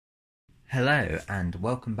Hello and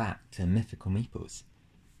welcome back to Mythical Meeples.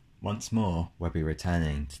 Once more, we'll be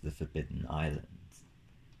returning to the Forbidden Islands.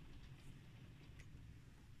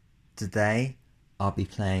 Today, I'll be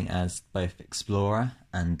playing as both Explorer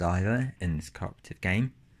and Diver in this cooperative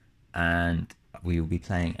game, and we will be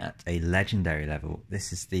playing at a legendary level.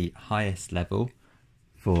 This is the highest level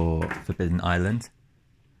for Forbidden Island.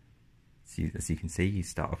 So as you can see, you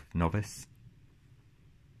start off with Novice.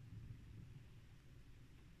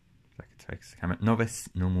 Focus the camera. Novice,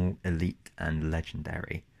 Normal, Elite and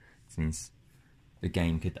Legendary. This means the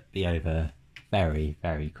game could be over very,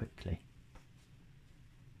 very quickly.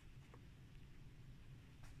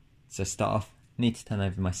 So start off, need to turn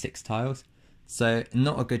over my 6 tiles. So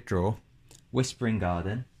not a good draw. Whispering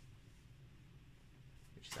Garden,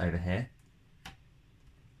 which is over here.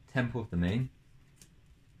 Temple of the Moon.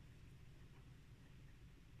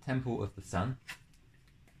 Temple of the Sun.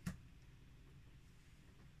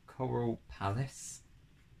 Coral Palace,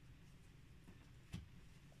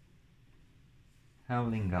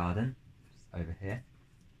 Howling Garden, over here,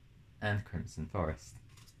 and Crimson Forest.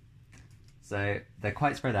 So they're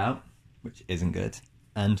quite spread out, which isn't good,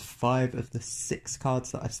 and 5 of the 6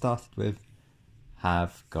 cards that I've started with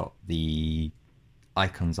have got the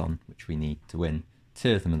icons on, which we need to win.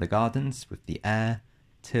 2 of them are the gardens with the air,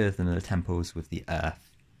 2 of them are the temples with the earth.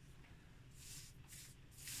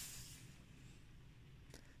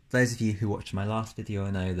 Those of you who watched my last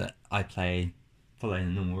video know that I play following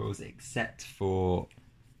the normal rules, except for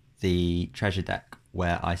the treasure deck,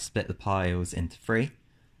 where I split the piles into 3,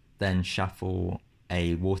 then shuffle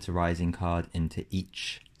a water rising card into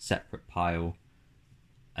each separate pile,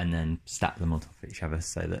 and then stack them on top of each other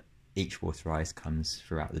so that each water rise comes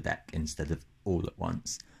throughout the deck instead of all at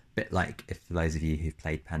once. Bit like if for those of you who've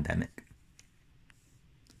played Pandemic.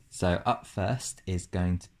 So up first is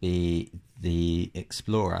going to be the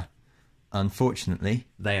Explorer. Unfortunately,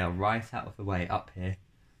 they are right out of the way up here.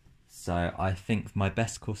 So I think my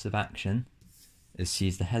best course of action is to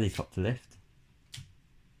use the helicopter lift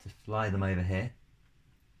to fly them over here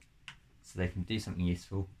so they can do something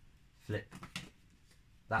useful. Flip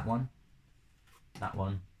that one,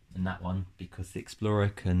 and that one, because the Explorer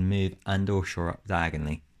can move and or shore up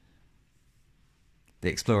diagonally. The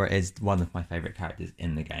Explorer is one of my favourite characters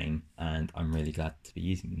in the game, and I'm really glad to be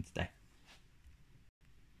using them today.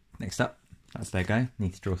 Next up, that's their go.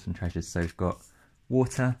 Need to draw some treasures. So we've got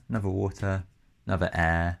water, another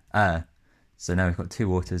air. So now we've got 2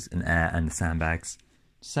 waters, an air, and the sandbags.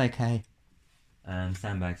 Just okay.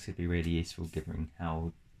 Sandbags could be really useful given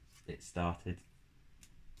how it started.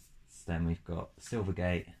 So then we've got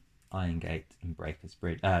Silvergate, Iron Gate, and Breaker's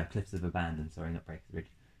Bridge. Cliffs of Abandon. Sorry, not Breaker's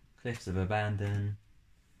Bridge. Cliffs of Abandon,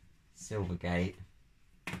 Silvergate,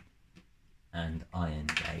 and Iron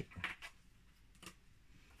Gate.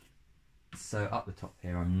 So up the top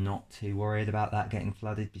here, I'm not too worried about that getting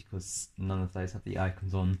flooded because none of those have the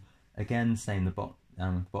icons on. Again, same the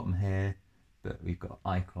bottom here, but we've got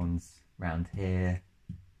icons around here.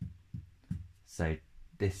 So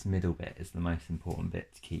this middle bit is the most important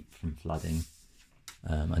bit to keep from flooding.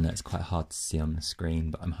 I know it's quite hard to see on the screen,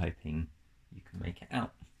 but I'm hoping you can make it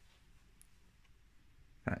out.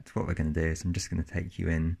 In fact, what we're going to do is I'm just going to take you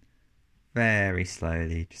in very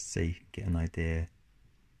slowly, just so you can get an idea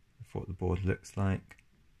of what the board looks like.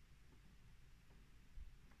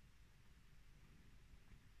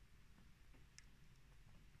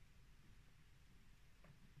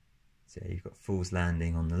 So you've got Fool's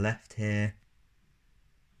Landing on the left here.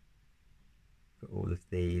 Got all of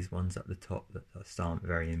these ones up the top that aren't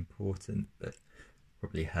very important, but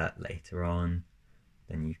probably hurt later on.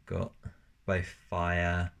 Then you've got both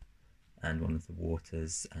fire and one of the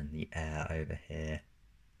waters and the air over here.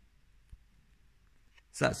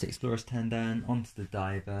 So that's the Explorer's turn down. Onto the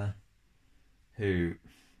Diver, who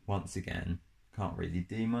once again can't really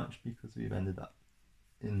do much because we've ended up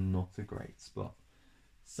in not a great spot.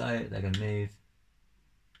 So they're going to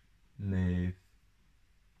move,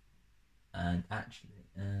 and actually,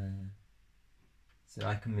 so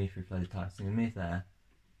I can move through flooded tiles. So I'm going to move there,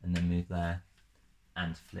 and then move there,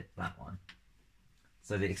 and flip that one.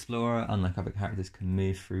 So the Explorer, unlike other characters, can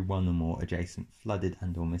move through 1 or more adjacent flooded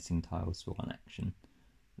and or missing tiles for 1 action.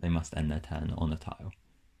 They must end their turn on a tile.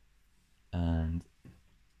 And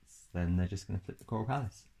then they're just going to flip the Coral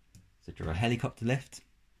Palace. So draw a helicopter lift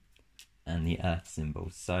and the earth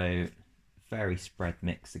symbols. So very spread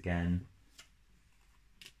mix again.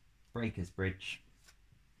 Breaker's Bridge,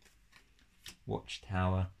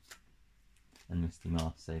 Watchtower, and Misty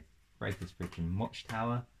Marsh. So Breaker's Bridge and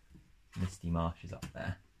Watchtower. Misty Marsh is up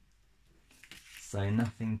there. So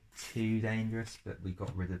nothing too dangerous, but we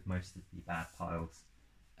got rid of most of the bad piles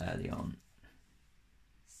early on.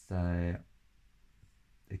 So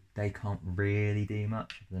they can't really do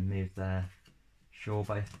much other than move their shore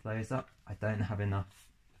both of those up. I don't have enough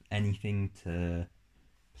anything to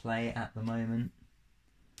play at the moment.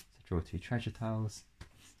 So draw 2 treasure tiles.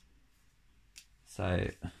 So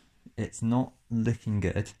it's not looking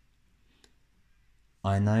good.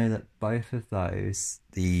 I know that both of those,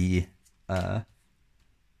 the Earth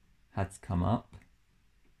has come up,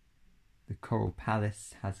 the Coral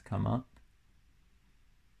Palace has come up.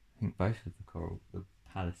 I think both of the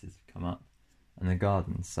palaces have come up, and the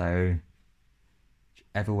garden. So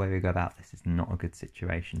whichever way we go about this is not a good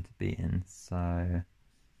situation to be in. So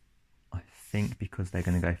I think because they're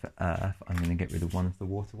going to go for Earth, I'm going to get rid of one of the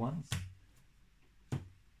water ones.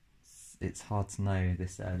 It's hard to know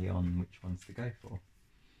this early on which ones to go for.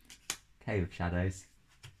 Cave of Shadows.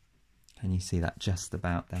 Can you see that just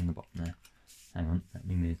about down the bottom there? Hang on, let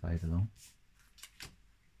me move over along.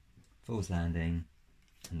 Fool's Landing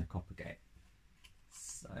and the Copper Gate.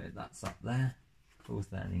 So that's up there.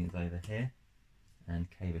 Fool's Landing is over here, and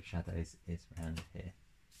Cave of Shadows is around here.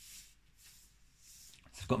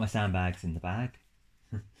 So I've got my sandbags in the bag,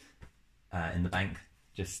 in the bank,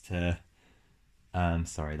 just to.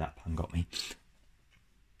 Sorry, that pun got me.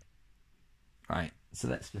 Right, so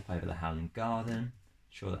let's flip over the Howling Garden,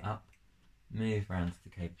 shore that up, move around to the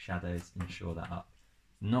Cave of Shadows and shore that up.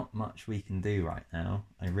 Not much we can do right now.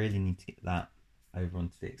 I really need to get that over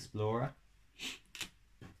onto the Explorer.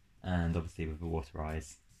 And obviously with the Water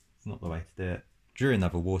Eyes, it's not the way to do it. Drew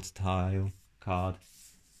another water tile card.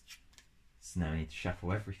 So now we need to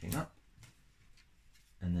shuffle everything up.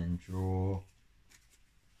 And then draw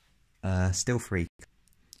still 3.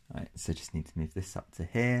 Right, so just need to move this up to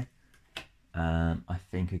here. I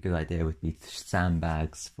think a good idea would be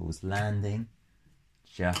sandbags Fool's Landing,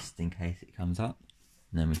 just in case it comes up.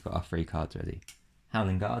 And then we've got our 3 cards ready.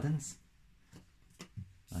 Howling Gardens,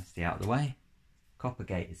 nicely out of the way. Copper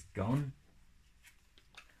Gate is gone,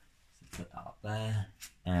 so put that up there.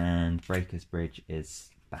 And Breaker's Bridge is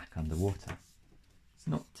back underwater. It's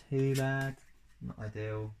not too bad, not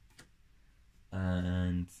ideal.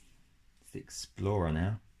 And it's the Explorer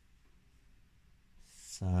now.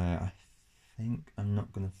 So I think I'm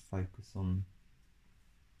not going to focus on,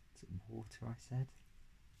 is it water I said?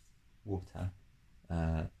 Water.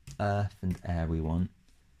 Earth and air we want.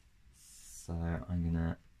 So I'm going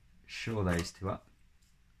to shore those 2 up.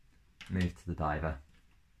 Move to the diver.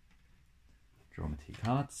 Draw my 2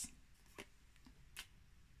 cards.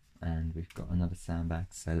 And we've got another sandbag,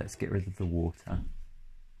 so let's get rid of the water.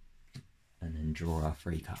 And then draw our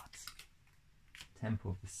 3 cards.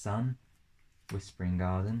 Temple of the Sun, Whispering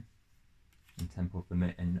Garden, and Temple of the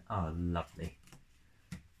Moon. Oh, lovely.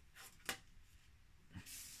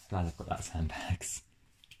 Glad I've got that sandbags.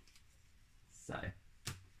 So,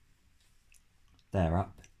 they're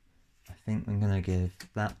up. I think I'm going to give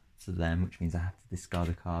that to them, which means I have to discard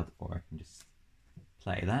a card, or I can just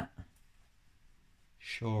play that.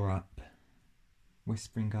 Shore up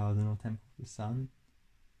Whispering Garden or Temple of the Sun.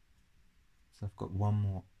 So I've got one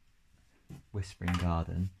more Whispering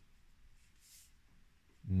Garden.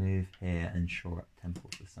 Move here and shore up Temple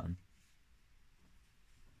of the Sun.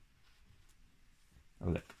 Oh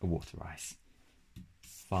look, a Water Ice.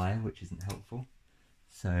 Fire, which isn't helpful.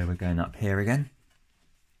 So we're going up here again.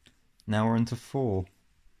 Now we're on to 4.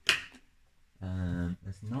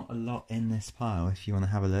 There's not a lot in this pile if you want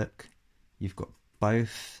to have a look. You've got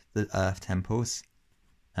both the Earth Temples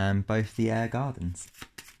and both the Air Gardens.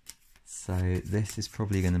 So this is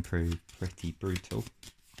probably going to prove pretty brutal.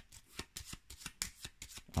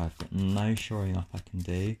 I've got no shoring up I can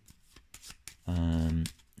do.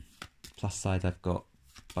 Plus side, I've got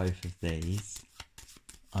both of these.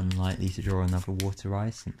 Unlikely to draw another Water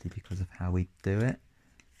Eye simply because of how we do it.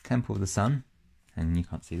 Temple of the Sun, and you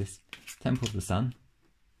can't see this. Temple of the Sun,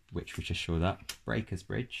 which we just shored up. Breaker's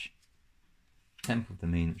Bridge. Temple of the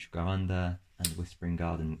Moon, which will go under, and Whispering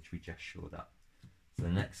Garden, which we just shored up. So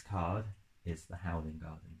the next card is the Howling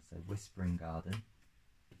Garden. So Whispering Garden.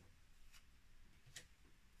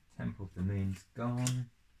 Temple of the Moon's gone.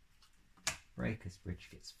 Breaker's Bridge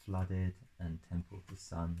gets flooded, and Temple of the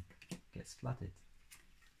Sun gets flooded.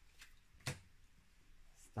 So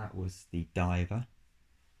that was the diver.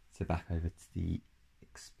 So back over to the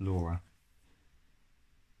Explorer.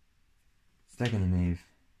 So they're going to move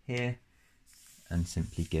here and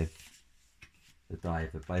simply give the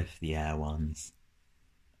diver both the air ones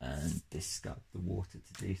and discard the water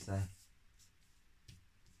to do so.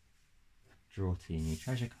 Draw 2 new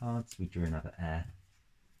treasure cards. We drew another air.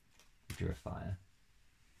 We drew a fire.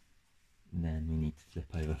 And then we need to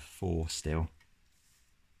flip over 4 still.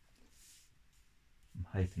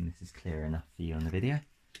 I'm hoping this is clear enough for you on the video.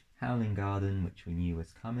 Howling Garden, which we knew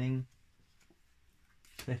was coming.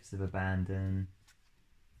 Cliffs of Abandon.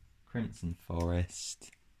 Crimson Forest.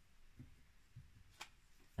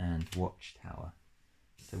 And Watchtower.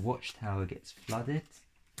 So Watchtower gets flooded.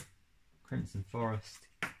 Crimson Forest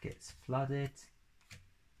gets flooded.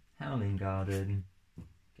 Howling Garden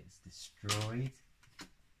gets destroyed.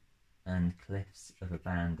 And Cliffs of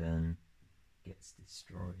Abandon gets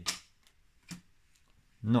destroyed.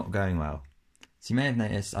 Not going well. So you may have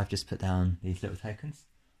noticed I've just put down these little tokens.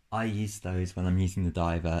 I use those when I'm using the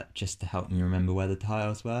diver just to help me remember where the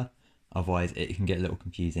tiles were. Otherwise it can get a little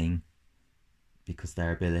confusing because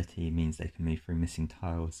their ability means they can move through missing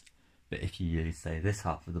tiles. But if you use, say, this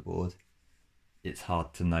half of the board, it's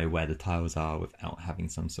hard to know where the tiles are without having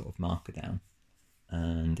some sort of marker down.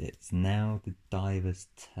 And it's now the diver's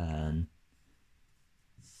turn.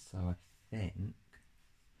 So I think,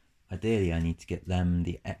 ideally I need to get them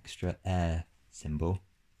the extra air symbol.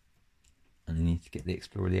 And I need to get the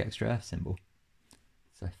explorer the extra earth symbol.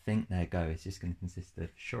 So I think their go is just going to consist of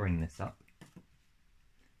shoring this up,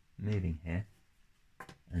 moving here,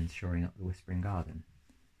 and shoring up the Whispering Garden.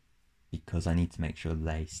 Because I need to make sure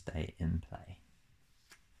they stay in play.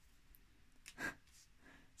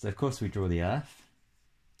 So of course we draw the earth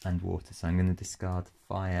and water, so I'm going to discard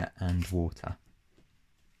fire and water.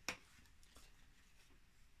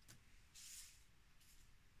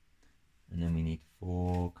 And then we need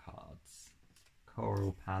 4 cards.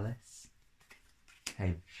 Coral Palace,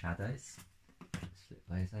 Cave of Shadows, just flip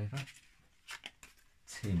those over.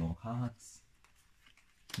 2 more cards.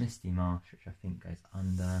 Misty Marsh, which I think goes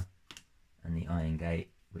under, and the Iron Gate,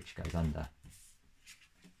 which goes under.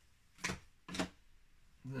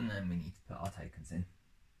 And then we need to put our tokens in.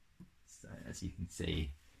 So as you can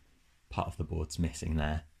see, part of the board's missing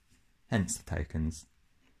there, hence the tokens.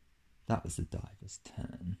 That was the diver's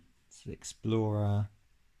turn. So the explorer,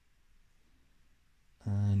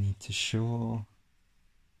 I need to shore.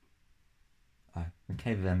 Oh, the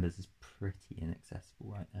Cave of Embers is pretty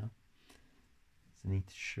inaccessible right now. So I need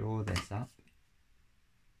to shore this up.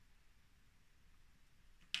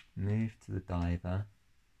 Move to the diver.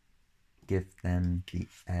 Give them the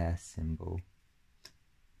air symbol.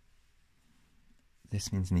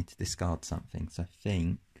 This means I need to discard something, so I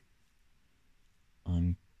think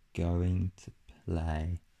I'm going to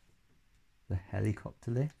play the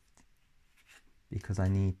helicopter lift because I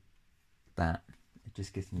need that. It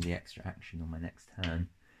just gives me the extra action on my next turn,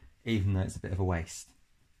 even though it's a bit of a waste.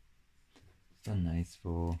 Done those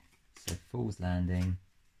 4. So Fool's Landing,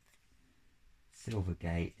 Silver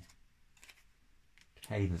Gate,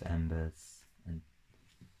 Cave of Embers, and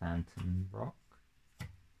Phantom Rock.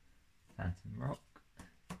 Phantom Rock,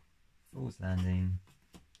 Fool's Landing,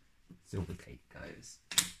 Silver Gate goes.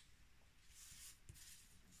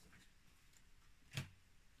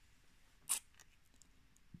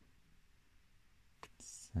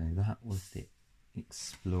 So that was the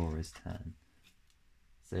explorer's turn.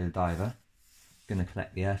 So the diver, going to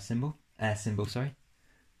collect the air symbol, sorry.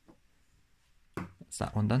 That's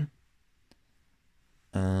that one done.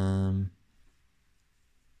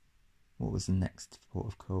 What was the next port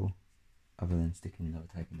of call other than sticking another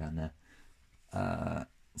token down there?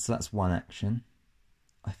 So that's 1 action.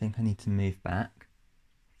 I think I need to move back.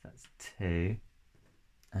 That's 2,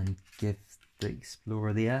 and give the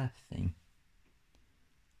explorer the earth thing.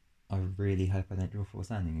 I really hope I don't draw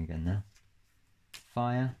Fool's Landing again now.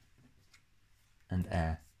 Fire and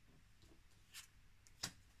air.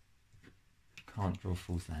 Can't draw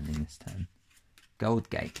Fool's Landing this turn. Gold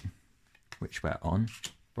Gate, which we're on.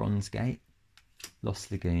 Bronze Gate, Lost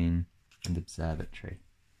Lagoon, and Observatory.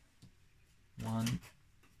 1,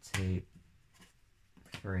 2,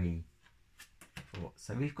 3, 4.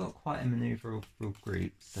 So we've got quite a manoeuvrable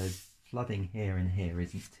group, so flooding here and here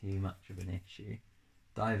isn't too much of an issue.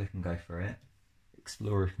 Diver can go for it,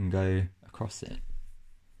 Explorer can go across it.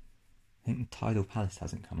 I think Tidal Palace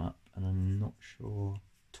hasn't come up, and I'm not sure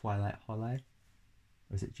Twilight Hollow,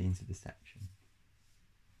 or is it Genes of Deception?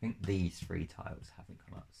 I think these 3 tiles haven't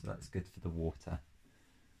come up, so that's good for the water.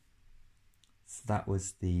 So that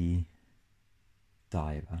was the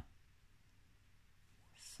diver.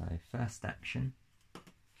 So first action,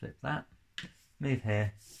 flip that, move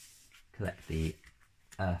here, collect the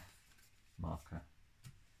earth marker.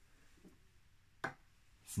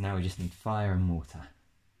 So now we just need fire and water.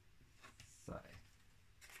 So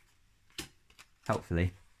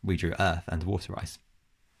helpfully we drew earth and water ice.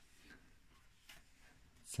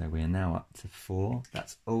 So we are now up to 4.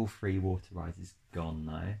 That's all 3 water rises gone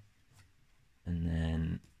though. And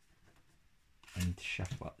then I need to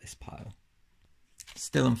shuffle up this pile.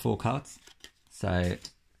 Still on 4 cards. So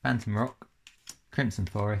Phantom Rock, Crimson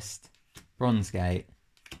Forest, Bronze Gate,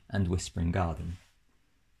 and Whispering Garden.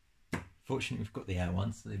 Fortunately, we've got the air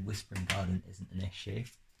one, so the Whispering Garden isn't an issue.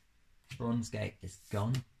 Bronze Gate is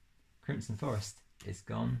gone, Crimson Forest is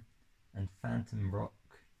gone, and Phantom Rock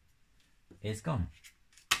is gone.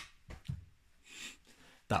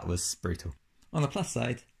 That was brutal. On the plus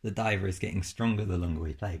side, the Diver is getting stronger the longer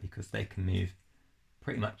we play because they can move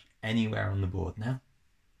pretty much anywhere on the board now.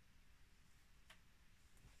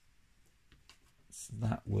 So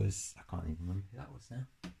that was, I can't even remember who that was now.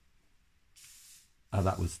 Oh,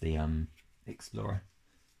 that was the Explorer.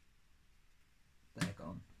 They're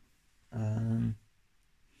gone.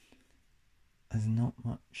 There's not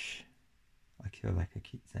much, I feel like I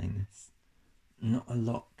keep saying this, not a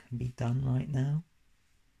lot can be done right now.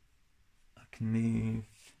 I can move,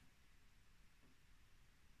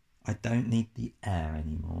 I don't need the air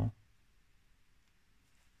anymore.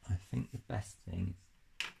 I think the best thing is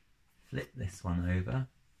flip this one over,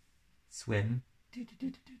 swim to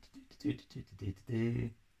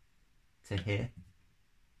here,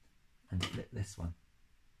 and flip this one.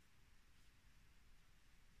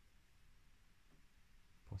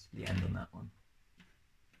 Possibly end on that one.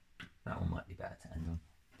 That one might be better to end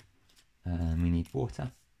on. We need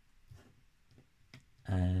water.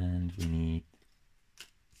 And we need, I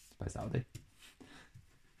suppose that'll do.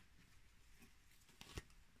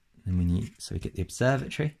 Then we need, so we get the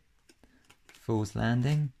Observatory, Fool's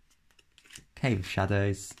Landing, Cave of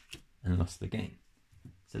Shadows, and Lost Lagoon.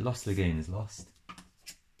 So Lost Lagoon is lost.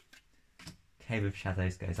 Cave of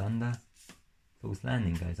Shadows goes under. Fool's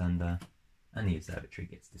Landing goes under. And the Observatory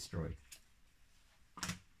gets destroyed.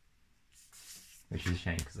 Which is a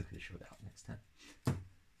shame because I could have shot it out next turn.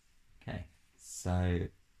 Okay, so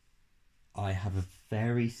I have a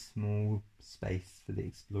very small space for the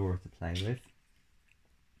Explorer to play with.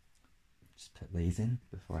 Just put these in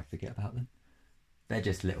before I forget about them. They're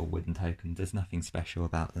just little wooden tokens, there's nothing special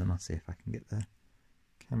about them. I'll see if I can get the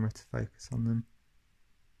camera to focus on them.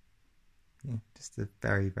 Yeah, just a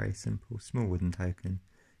very, very simple small wooden token.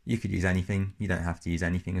 You could use anything, you don't have to use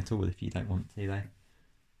anything at all if you don't want to though.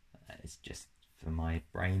 It's just for my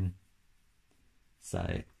brain.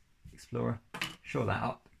 So, Explorer, shore that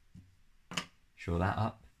up,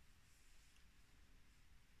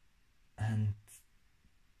 and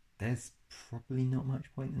there's probably not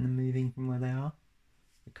much point in them moving from where they are.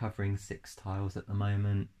 They're covering 6 tiles at the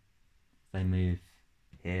moment. If they move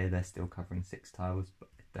here, they're still covering 6 tiles, but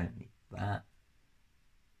I don't need that.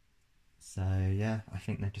 So yeah, I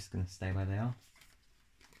think they're just going to stay where they are.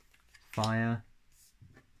 Fire.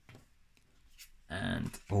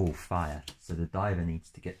 And, oh, fire. So the Diver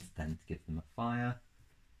needs to get to them to give them a fire.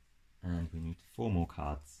 And we need 4 more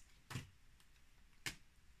cards.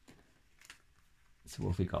 So what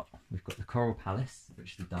have we got? We've got the Coral Palace,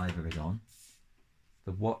 which the Diver is on.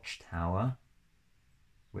 The Watchtower,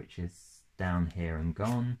 which is down here and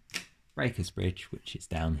gone. Breaker's Bridge, which is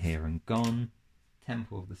down here and gone.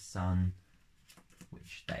 Temple of the Sun,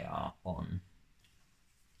 which they are on.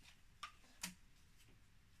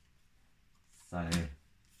 So,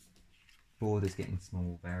 board is getting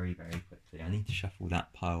small very, very quickly. I need to shuffle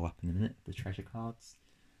that pile up in a minute, the treasure cards.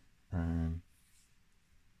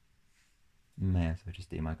 May as well just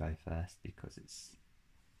do my go first because it's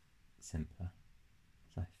simpler.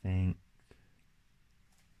 So I think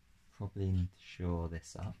probably need to shore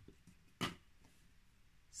this up.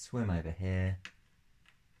 Swim over here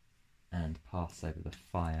and pass over the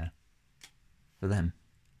fire for them.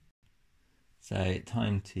 So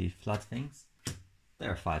time to flood things.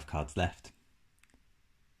 There are 5 cards left.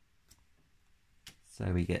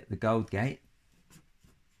 So we get the Gold Gate,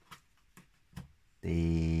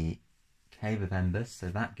 the Cave of Embers, so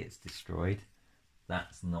that gets destroyed.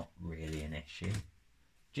 That's not really an issue.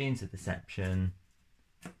 Genes of Deception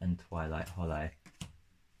and Twilight Hollow.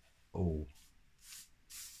 Oh.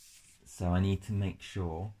 So I need to make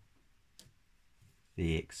sure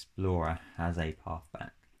the Explorer has a path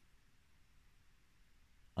back.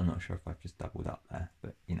 I'm not sure if I've just doubled up there,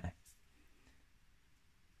 but you know.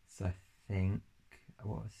 So I think,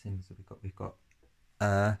 what symbols have we got? We've got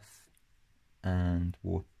Earth and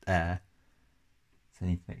water, air. So I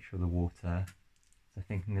need to make sure the water. So I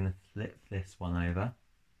think I'm going to flip this one over.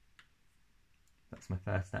 That's my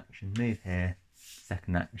first action. Move here.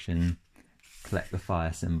 Second action, collect the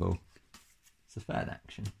fire symbol. It's the third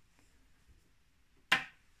action.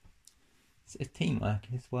 So teamwork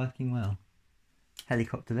is working well.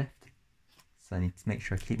 Helicopter lift. So I need to make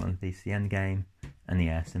sure I keep one of these to the end game. And the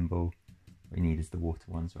air symbol. What we need is the water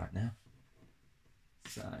ones right now.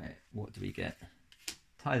 So what do we get?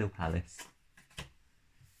 Tidal Palace.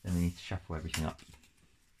 Then we need to shuffle everything up.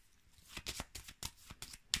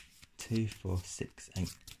 2, 4, 6, 8.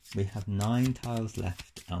 We have 9 tiles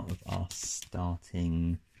left out of our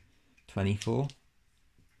starting 24.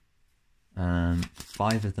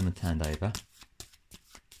 5 of them are turned over.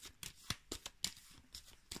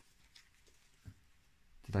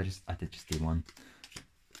 I did just do one.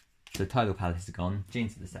 So the Tidal Palace is gone,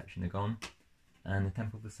 Genes of Deception are gone, and the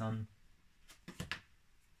Temple of the Sun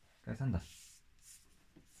goes under.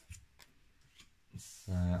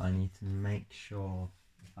 So I need to make sure,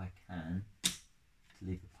 if I can, to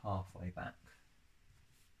leave the pathway back.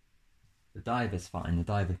 The diver's fine, the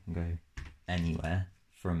diver can go anywhere,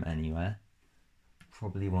 from anywhere.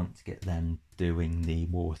 Probably want to get them doing the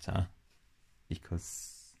water,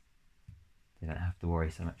 because they don't have to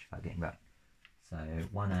worry so much about getting back. So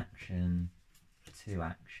 1 action, 2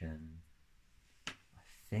 action. I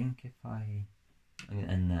think I'm going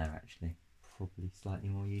to end there actually. Probably slightly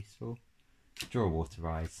more useful. Draw a water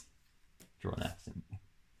rise. Draw an earth symbol.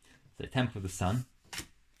 So Temple of the Sun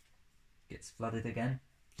gets flooded again.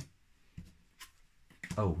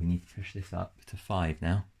 Oh, we need to push this up to 5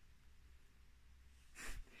 now.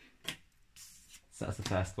 So that's the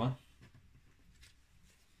first one.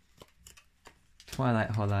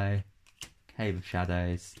 Twilight Hollow, Cave of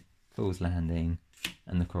Shadows, Fool's Landing,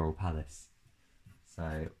 and the Coral Palace.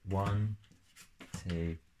 So 1,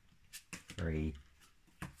 2, 3,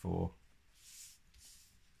 4.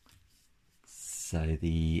 So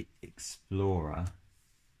the Explorer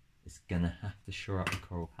is going to have to shore up the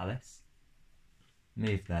Coral Palace,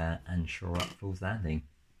 move there and shore up Fool's Landing,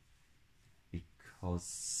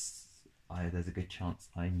 because there's a good chance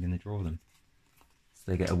I'm going to draw them.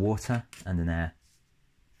 So they get a water and an air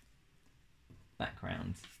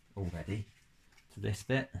background already to this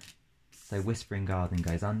bit. So Whispering Garden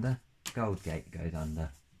goes under, Gold Gate goes under.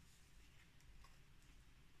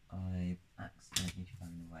 I've accidentally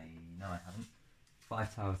thrown away, no I haven't.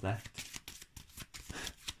 5 tiles left.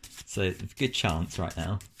 So a good chance right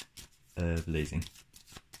now of losing.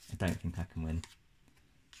 I don't think I can win.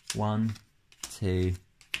 1, 2,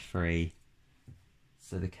 3.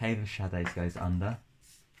 So the Cave of Shadows goes under.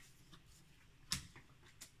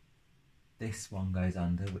 This one goes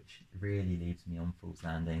under, which really leaves me on Fool's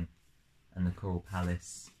Landing, and the Coral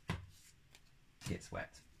Palace gets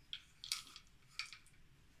wet.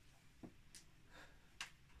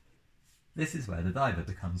 This is where the diver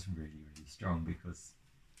becomes really, really strong, because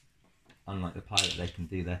unlike the pilot, they can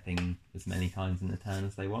do their thing as many times in the turn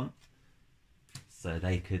as they want. So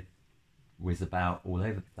they could whiz about all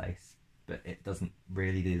over the place, but it doesn't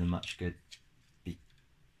really do them much good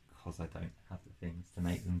because I don't have the things to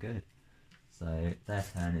make them good. So their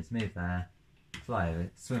turn is move there, fly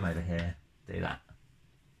over, swim over here, do that.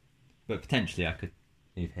 But potentially I could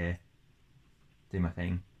move here, do my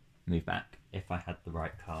thing, move back if I had the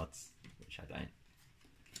right cards, which I don't.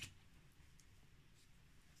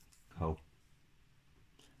 Cool.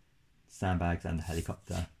 Sandbags and the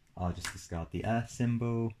helicopter. I'll just discard the earth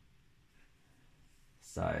symbol.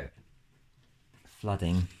 So,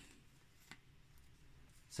 flooding.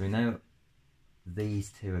 So we know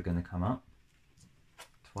these two are going to come up.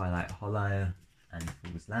 Twilight Hollow and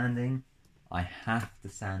Fool's Landing. I have to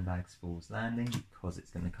sandbags Fool's Landing because it's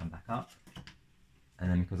going to come back up. And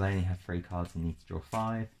then because I only have 3 cards, I need to draw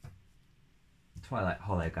 5. Twilight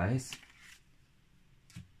Hollow goes.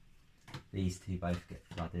 These two both get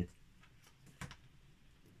flooded.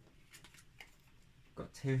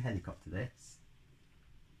 Got 2 helicopter this.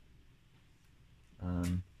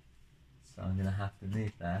 So I'm going to have to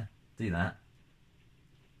move there, do that,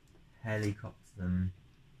 helicopter them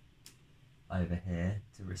over here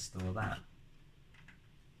to restore that,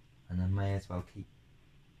 and I may as well keep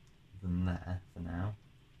them there for now.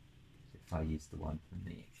 If I use the one from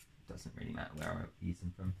me, it doesn't really matter where I use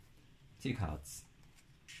them from. 2 cards.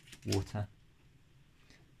 Water.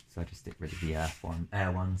 So I just get rid of the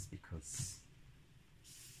air ones because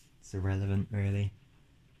it's irrelevant really.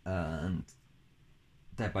 And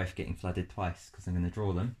they're both getting flooded twice because I'm going to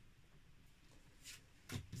draw them.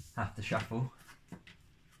 Have to shuffle.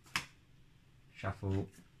 Shuffle,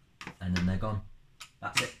 and then they're gone.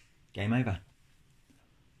 That's it. Game over.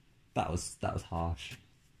 That was harsh.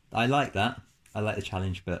 I like that. I like the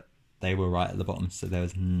challenge, but they were right at the bottom, so there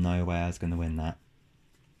was no way I was going to win that.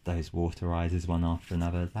 Those water rises one after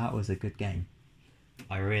another. That was a good game.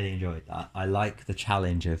 I really enjoyed that. I like the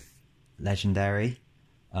challenge of Legendary.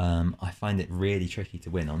 I find it really tricky to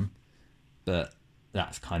win on, but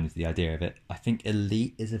that's kind of the idea of it. I think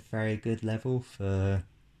Elite is a very good level for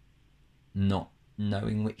not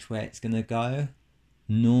knowing which way it's going to go.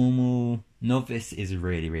 Novice is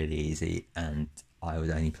really, really easy, and I would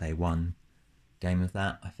only play one game of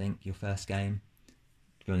that, I think, your first game.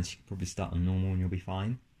 To be honest, you could probably start on normal and you'll be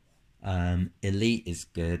fine. Elite is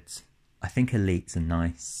good. I think Elite's a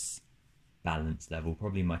nice balanced level,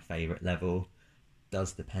 probably my favourite level.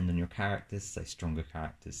 Does depend on your characters, so stronger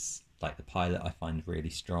characters like the pilot I find really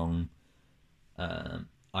strong.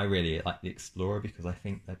 I really like the explorer because I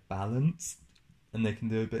think they're balanced and they can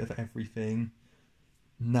do a bit of everything.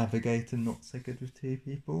 Navigator not so good with two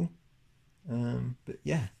people. But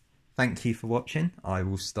yeah, thank you for watching. I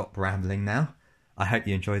will stop rambling now. I hope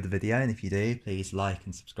you enjoyed the video, and if you do, please like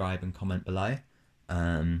and subscribe and comment below.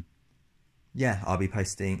 Yeah, I'll be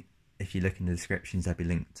posting, if you look in the descriptions, there'll be a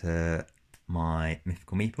link to my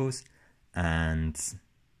Mythical Meeples and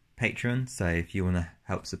Patreon. So if you want to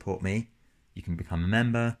help support me, you can become a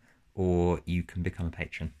member or you can become a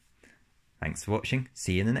patron. Thanks for watching.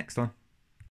 See you in the next one.